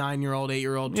 10-year-old, 9-year-old,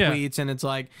 8-year-old tweets, and it's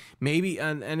like maybe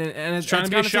and it's trying to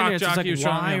be a shock jockey. It's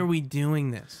like, why are we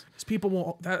doing this? People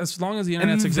will, as long as the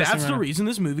internet's existing. That's the reason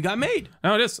this movie got made.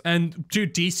 No, it is. And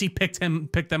dude, DC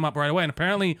picked them up right away. And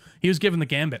apparently, he was given the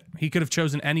gambit. He could have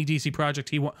chosen any DC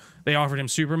project They offered him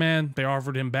Superman. They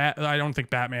offered him I don't think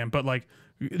Batman, but like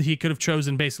he could have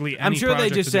chosen basically any. I'm sure they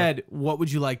project just said, "What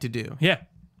would you like to do?" Yeah.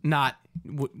 Not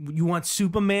you want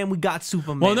Superman? We got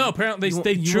Superman. Well, no. Apparently,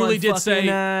 they truly did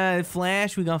say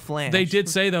Flash. We got Flash. They did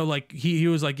say though, like he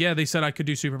was like, yeah. They said I could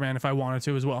do Superman if I wanted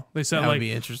to as well. They said that like would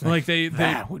be interesting. Like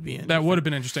that would be interesting. That would have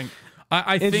been interesting.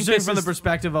 I think interesting from the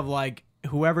perspective of like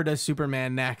whoever does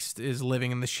Superman next is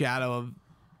living in the shadow of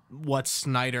what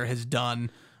Snyder has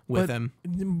done with him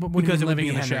because it would be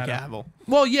Henry Cavill.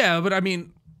 Well, yeah, but I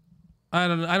mean. I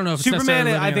don't know if Superman.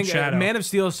 It's I think shadow. Man of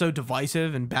Steel is so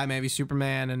divisive, and Batman v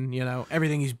Superman, and you know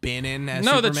everything he's been in. As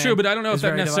no, Superman that's true, but I don't know if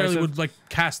that necessarily divisive. would like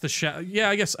cast the shadow. Yeah,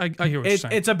 I guess I hear what you're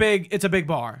saying. It's a big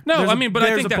bar. No, I think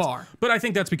that's bar. But I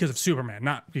think that's because of Superman,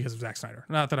 not because of Zack Snyder.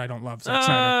 Not that I don't love Zack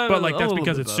Snyder, but like that's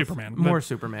because it's Superman. More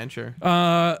Superman, sure.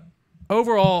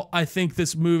 Overall, I think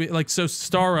this movie, like, so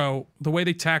Starro, the way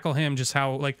they tackle him, just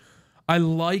how like, I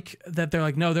like that they're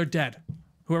like, no, they're dead.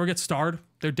 Whoever gets starred,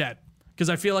 they're dead. Because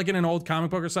I feel like in an old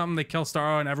comic book or something, they kill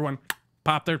Starro and everyone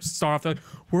pop their star off. They're like,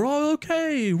 we're all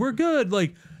okay. We're good.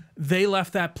 Like, they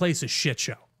left that place a shit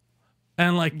show.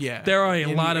 And, like, there are a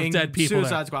lot of dead people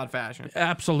Suicide Squad fashion.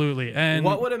 Absolutely. And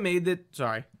what would have made that...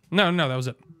 Sorry. No, that was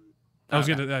it.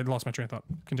 I lost my train of thought.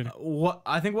 Continue.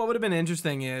 I think what would have been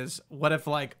interesting is, what if,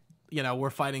 like, you know, we're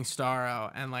fighting Starro,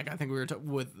 and like I think we were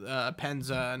with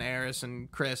Penza and Eris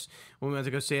and Chris when we went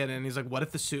to go see it, and he's like, "What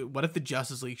if the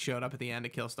Justice League showed up at the end to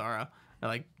kill Starro, or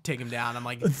like take him down?" I'm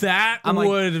like, that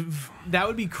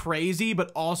would be crazy,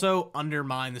 but also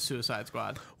undermine the Suicide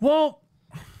Squad. Well,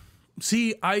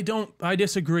 see, I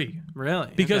disagree.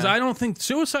 Really? Because I don't think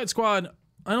Suicide Squad.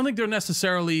 I don't think they're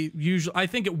necessarily usual. I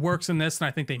think it works in this, and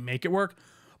I think they make it work.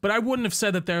 But I wouldn't have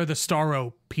said that they're the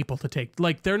Starro people to take.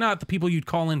 Like, they're not the people you'd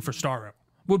call in for Starro.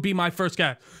 Would be my first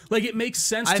guess. Like, it makes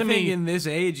sense to me. I think in this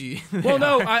age, well,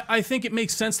 no, I think it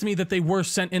makes sense to me that they were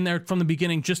sent in there from the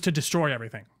beginning just to destroy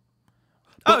everything.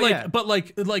 But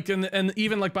and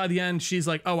even like by the end, she's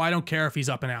like, "Oh, I don't care if he's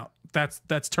up and out.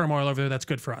 That's turmoil over there. That's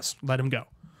good for us. Let him go."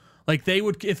 Like they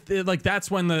would,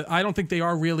 that's when I don't think they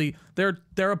are really. They're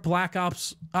a black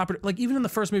ops operative. Like even in the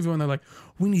first movie when they're like,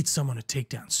 we need someone to take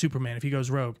down Superman if he goes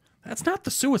rogue. That's not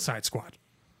the Suicide Squad.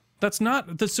 That's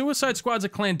not the Suicide Squad's a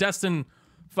clandestine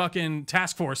fucking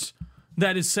task force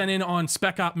that is sent in on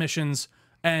spec op missions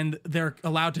and they're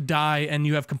allowed to die and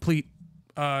you have complete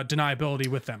deniability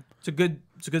with them. It's a good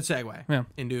segue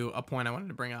into a point I wanted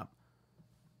to bring up.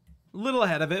 A little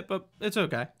ahead of it, but it's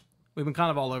okay. We've been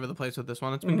kind of all over the place with this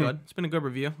one. It's been good. It's been a good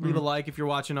review. Leave a like if you're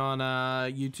watching on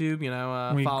YouTube. You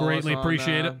know, we follow greatly us on,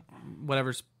 appreciate it.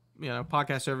 Whatever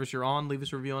podcast service you're on, leave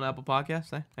us a review on Apple Podcasts.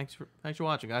 Thanks for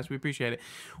watching, guys. We appreciate it.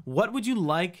 What would you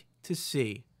like to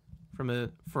see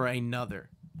for another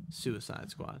Suicide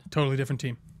Squad? Totally different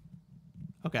team.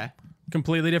 Okay.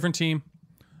 Completely different team.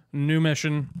 New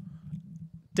mission.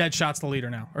 Deadshot's the leader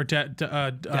now, or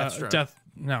Death.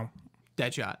 No.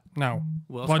 Deadshot. No.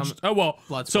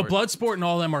 Bloodsport. So Bloodsport and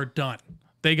all them are done.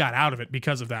 They got out of it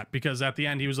because of that. Because at the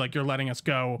end he was like, "You're letting us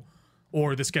go,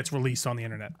 or this gets released on the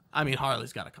internet." I mean,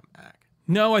 Harley's got to come back.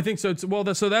 No, I think so.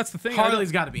 So that's the thing.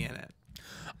 Harley's got to be in it.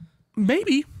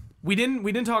 Maybe. We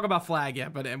didn't talk about Flag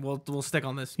yet, but we'll stick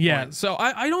on this. Yeah, point. so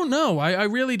I don't know. I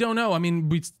really don't know. I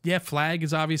mean, Flag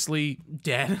is obviously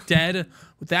Dead.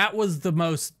 That was the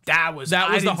most. That was the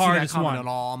hardest one one at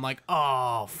all. I'm like,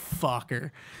 oh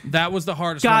fucker. That was the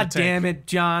hardest one God to take. damn it,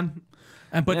 John.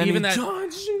 But And even he- that.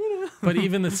 John Cena. But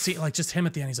even the scene, like just him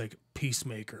at the end, he's like,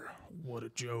 Peacemaker, what a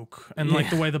joke, and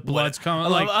like the way the blood's coming.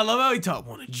 I love how he talked.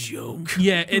 What a joke.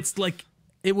 Yeah, it's like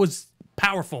it was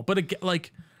powerful, but it,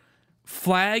 like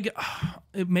Flag,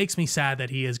 it makes me sad that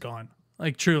he is gone.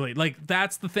 Like truly, like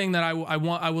that's the thing that I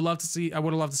want. I would love to see. I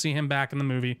would have loved to see him back in the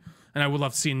movie, and I would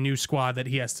love to see a new squad that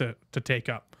he has to take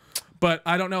up. But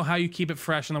I don't know how you keep it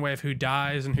fresh in the way of who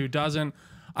dies and who doesn't.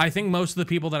 I think most of the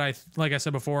people that like I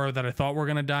said before, that I thought were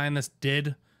gonna die in this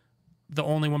did. The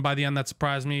only one by the end that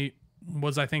surprised me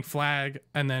was, I think, Flag,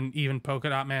 and then even Polka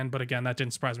Dot Man. But again, that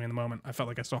didn't surprise me in the moment. I felt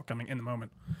like I saw it coming in the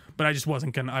moment, but I just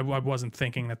wasn't gonna. I wasn't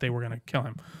thinking that they were gonna kill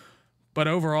him. But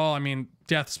overall, I mean,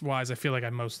 deaths wise, I feel like I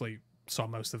mostly saw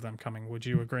most of them coming. Would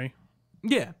you agree?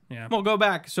 Yeah. Yeah. Well, go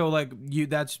back. So like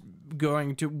that's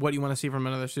going to what you want to see from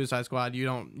another Suicide Squad. You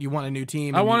want a new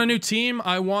team. I want a new team.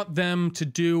 I want them to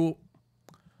do.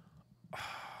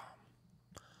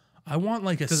 I want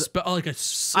like a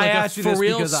for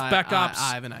real Spec Ops.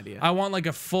 I have an idea. I want like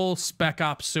a full Spec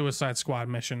Ops Suicide Squad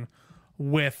mission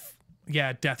with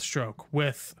Deathstroke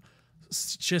with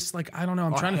just like I don't know.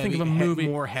 I'm trying to think of a movie.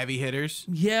 More heavy hitters.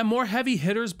 Yeah, more heavy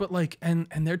hitters, but like and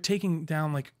they're taking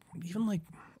down like even like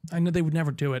I know they would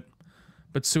never do it,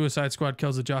 but Suicide Squad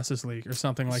kills the Justice League or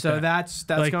something like that. So that's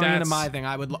Like, going into my thing.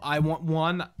 I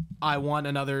want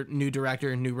another new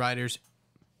director and new writers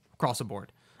across the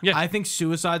board. Yeah. I think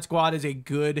Suicide Squad is a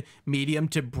good medium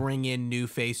to bring in new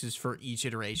faces for each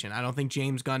iteration. I don't think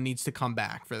James Gunn needs to come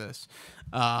back for this.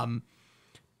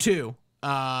 Two,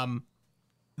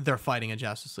 they're fighting a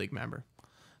Justice League member.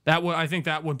 I think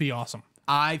that would be awesome.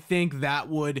 I think that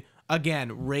would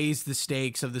again raise the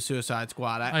stakes of the Suicide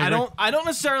Squad. I agree. don't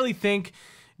necessarily think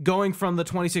going from the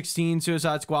 2016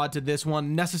 Suicide Squad to this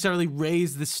one necessarily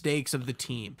raise the stakes of the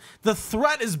team. The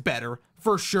threat is better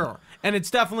for sure, and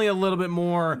it's definitely a little bit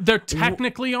more. They're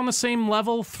technically on the same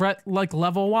level, threat like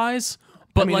level wise,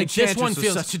 but like this Enchantress one was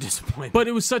feels such a disappointment. But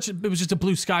it was just a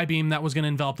blue sky beam that was going to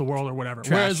envelop the world or whatever.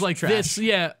 Whereas like this,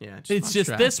 it's just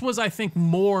trash. this was I think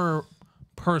more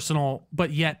personal, but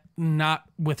yet not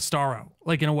with Starro.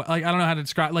 Like in a way, like I don't know how to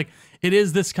describe. Like it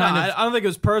is this kind of. I don't think it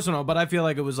was personal, but I feel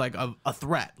like it was like a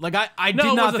threat. Like I No,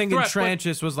 did it not was a think threat,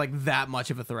 Enchantress was like that much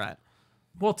of a threat.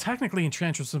 Well, technically,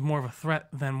 Enchantress was more of a threat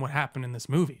than what happened in this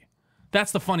movie.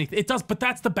 That's the funny. It does, but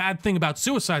that's the bad thing about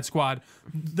Suicide Squad.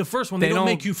 The first one, they don't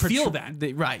make you feel that.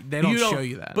 They don't show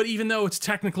you that. But even though it's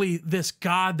technically this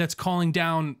god that's calling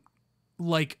down,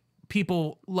 like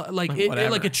people, like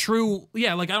a true,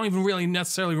 like I don't even really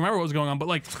necessarily remember what was going on, but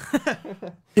like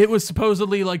it was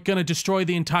supposedly like going to destroy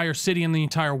the entire city and the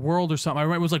entire world or something. I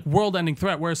remember it was like world-ending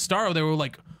threat. Whereas Starro, they were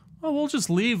like, oh, we'll just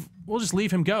leave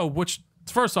him go. Which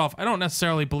first off, I don't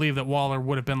necessarily believe that Waller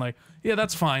would have been like, yeah,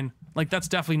 that's fine. Like, that's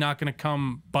definitely not going to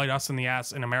come bite us in the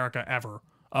ass in America ever.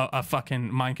 A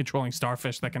fucking mind-controlling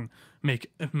starfish that can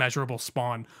make immeasurable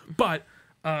spawn. But,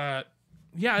 I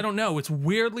don't know. It's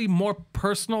weirdly more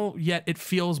personal, yet it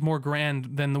feels more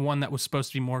grand than the one that was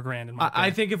supposed to be more grand in my opinion.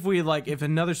 I think if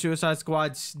another Suicide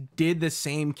Squad did the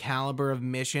same caliber of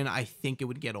mission, I think it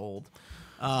would get old.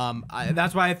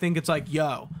 That's why I think it's like,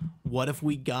 yo, what if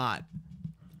we got...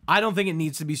 I don't think it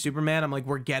needs to be Superman. I'm like,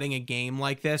 we're getting a game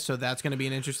like this, so that's going to be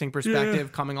an interesting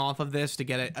perspective coming off of this to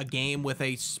get a game with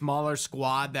a smaller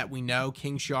squad that we know: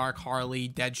 King Shark, Harley,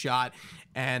 Deadshot,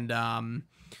 and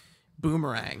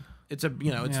Boomerang. It's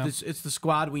it's the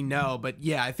squad we know. But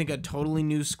yeah, I think a totally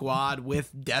new squad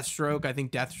with Deathstroke. I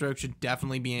think Deathstroke should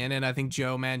definitely be in it. I think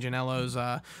Joe Manganiello's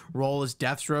role as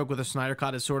Deathstroke with a Snyder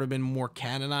Cut has sort of been more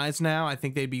canonized now. I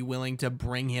think they'd be willing to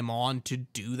bring him on to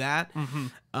do that.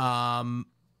 Mm-hmm.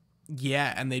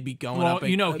 Yeah, and they'd be going up.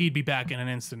 Well, he'd be back in an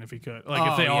instant if he could. Like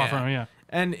if they offer him, yeah.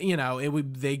 And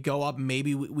they go up.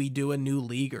 Maybe we do a new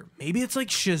leaguer. Maybe it's like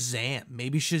Shazam.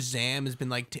 Maybe Shazam has been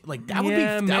like that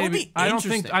would be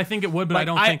interesting. I think it would, but I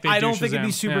don't think I don't think it'd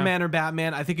be Superman or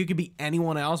Batman. I think it could be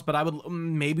anyone else. But I would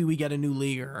maybe we get a new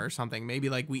leaguer or something. Maybe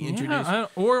like we introduce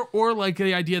or like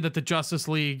the idea that the Justice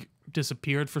League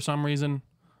disappeared for some reason.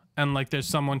 And like, there's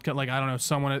someone like I don't know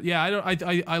someone. Yeah,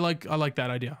 I like that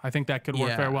idea. I think that could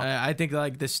work very well. I think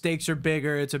like the stakes are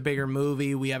bigger. It's a bigger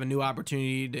movie. We have a new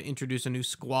opportunity to introduce a new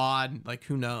squad. Like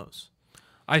who knows?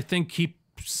 I think keep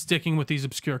sticking with these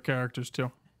obscure characters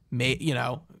too.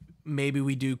 maybe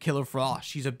we do Killer Frost.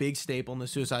 She's a big staple in the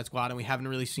Suicide Squad, and we haven't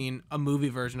really seen a movie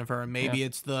version of her. And maybe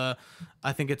it's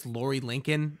I think it's Lori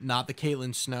Lincoln, not the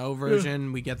Caitlin Snow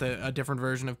version. We get a different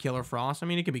version of Killer Frost. I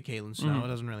mean, it could be Caitlin Snow. It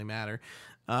doesn't really matter.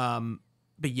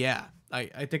 But yeah,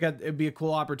 I think it'd be a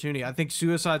cool opportunity. I think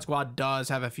Suicide Squad does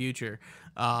have a future,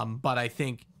 but I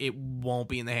think it won't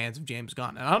be in the hands of James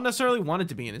Gunn. And I don't necessarily want it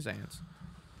to be in his hands.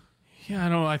 Yeah, I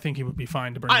don't. I think he would be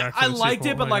fine to bring back. I liked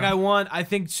it, but like I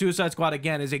think Suicide Squad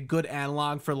again is a good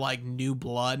analog for like new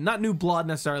blood, not new blood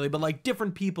necessarily, but like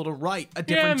different people to write a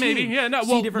different team. Maybe. Yeah, no.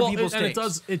 See different people's and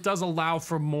takes. it does allow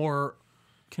for more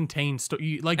contained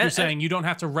like you're saying, you don't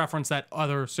have to reference that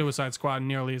other Suicide Squad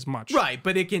nearly as much. Right,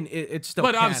 but it's still.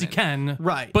 But canon. obviously can.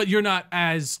 Right, but you're not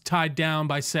as tied down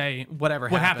by say what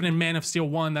happened in Man of Steel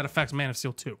 1 that affects Man of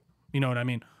Steel 2. You know what I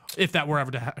mean? If that were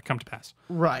ever to come to pass.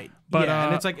 Right. But, yeah,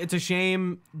 and it's like, it's a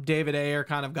shame David Ayer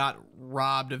kind of got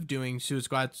robbed of doing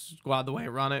Suicide Squad the way it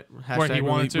run it. Where he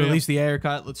wanted to. Release the Ayer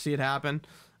cut. Let's see it happen.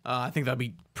 I think that'd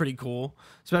be pretty cool.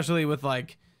 Especially with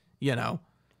like, you know,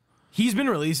 he's been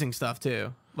releasing stuff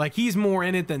too. Like he's more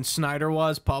in it than Snyder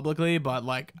was publicly, but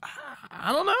like,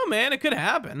 I don't know, man. It could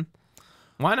happen.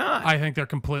 Why not? I think they're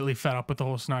completely fed up with the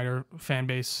whole Snyder fan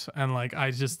base, and like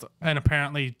and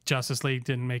apparently Justice League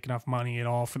didn't make enough money at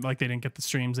all. Like they didn't get the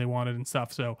streams they wanted and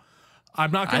stuff. So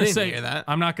I'm not gonna say that.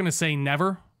 I'm not gonna say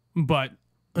never, but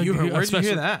where'd you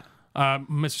hear that?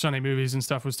 Mr. Sunday Movies and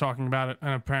stuff was talking about it,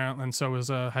 and so was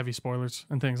heavy spoilers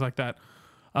and things like that.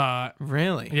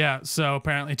 Really? Yeah. So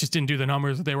apparently it just didn't do the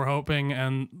numbers that they were hoping,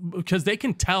 and because they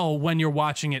can tell when you're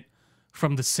watching it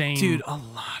from the same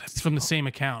from the same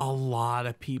account. A lot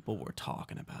of people were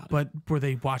talking about it. But were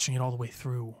they watching it all the way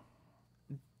through?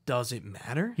 Does it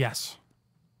matter? Yes.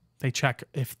 They check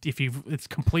if it's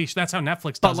completion. That's how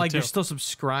Netflix does but like it too. you're still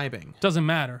subscribing. Doesn't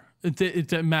matter.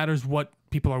 It matters what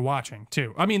people are watching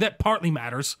too. I mean that partly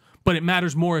matters, but it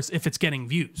matters more if it's getting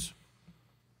views.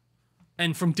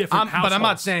 And from different households. But I'm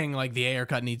not saying like the Ayer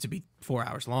cut needs to be 4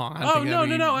 hours long.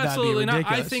 No, absolutely not.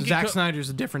 I think Zack Snyder's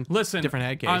a different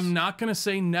head case. I'm not gonna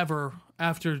say never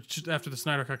after the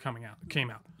Snyder cut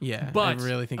came out. Yeah, but I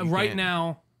really think right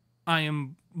now I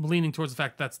am leaning towards the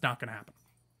fact that's not gonna happen,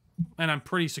 and I'm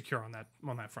pretty secure on that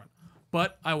front.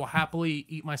 But I will happily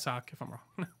eat my sock if I'm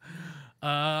wrong.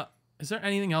 Is there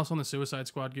anything else on the Suicide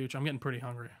Squad, Gooch? I'm getting pretty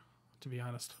hungry, to be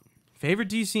honest. Favorite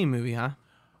DC movie, huh?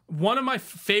 One of my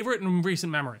favorite in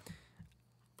recent memory.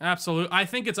 Absolutely. I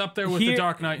think it's up there with The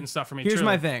Dark Knight and stuff for me, Here's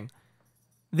my thing.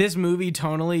 This movie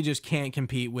tonally just can't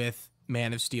compete with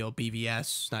Man of Steel, BVS,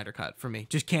 Snyder Cut for me.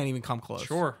 Just can't even come close.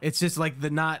 Sure. It's just like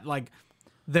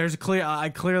there's I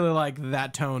clearly like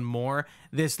that tone more.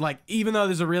 This like, even though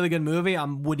there's a really good movie, I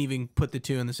wouldn't even put the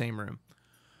two in the same room.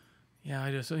 Yeah,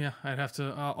 I'd have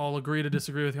to, I'll agree to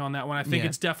disagree with you on that one. I think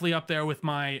it's definitely up there with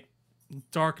my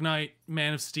Dark Knight,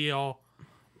 Man of Steel,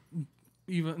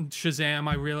 even Shazam.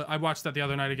 I watched that the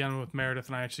other night again with Meredith,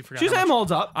 and I actually forgot. Shazam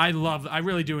holds up. I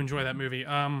really do enjoy that movie. It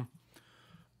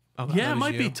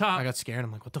might be top. I got scared.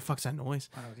 I'm like, what the fuck's that noise?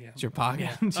 Oh, yeah. It's your pocket.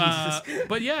 Yeah.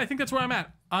 But yeah, I think that's where I'm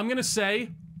at. I'm gonna say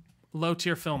low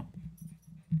tier film.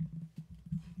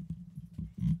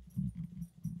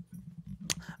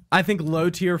 I think low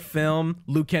tier film.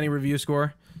 Luke Kenny review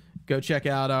score. Go check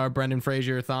out our Brendan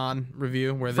Fraser-thon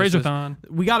review. Where Fraser-thon.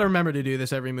 We got to remember to do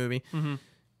this every movie. Mm-hmm.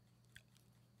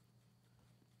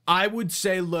 I would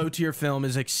say low tier film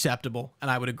is acceptable,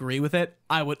 and I would agree with it.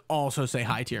 I would also say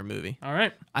high tier movie. All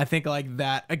right. I think like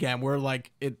that again. We're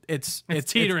like it's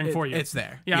teetering for you. It's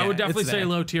there. Yeah, I would definitely say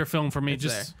low tier film for me.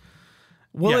 Just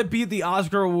will it beat the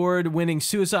Oscar award winning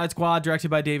Suicide Squad directed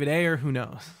by David Ayer? Who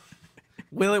knows?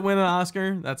 Will it win an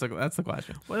Oscar? That's the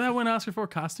question. What did that win an Oscar for?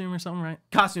 Costume or something, right?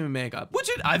 Costume and makeup, which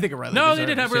I think are really they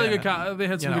did have really good. They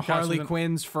had some good Harley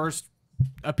Quinn's first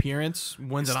appearance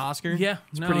wins an Oscar. Yeah,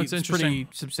 it's pretty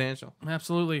substantial.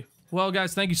 Absolutely. Well,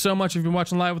 guys, thank you so much if you've been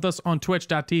watching live with us on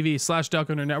twitch.tv/Delco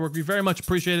Nerd Network. We very much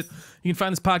appreciate it. You can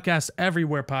find this podcast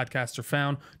everywhere podcasts are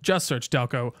found. Just search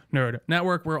Delco Nerd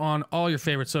Network. We're on all your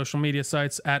favorite social media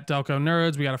sites at Delco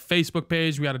Nerds. We got a Facebook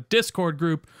page. We got a Discord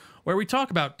group where we talk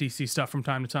about DC stuff from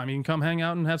time to time. You can come hang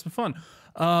out and have some fun.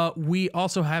 We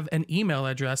also have an email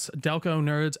address,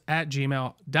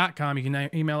 delconerds@gmail.com. You can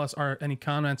email us any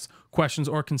comments, questions,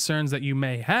 or concerns that you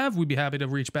may have. We'd be happy to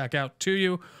reach back out to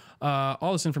you.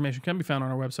 All this information can be found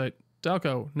on our website,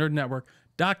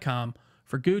 delconerdnetwork.com.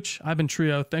 For Gooch, I've been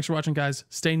Trio. Thanks for watching, guys.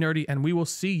 Stay nerdy, and we will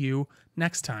see you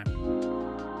next time.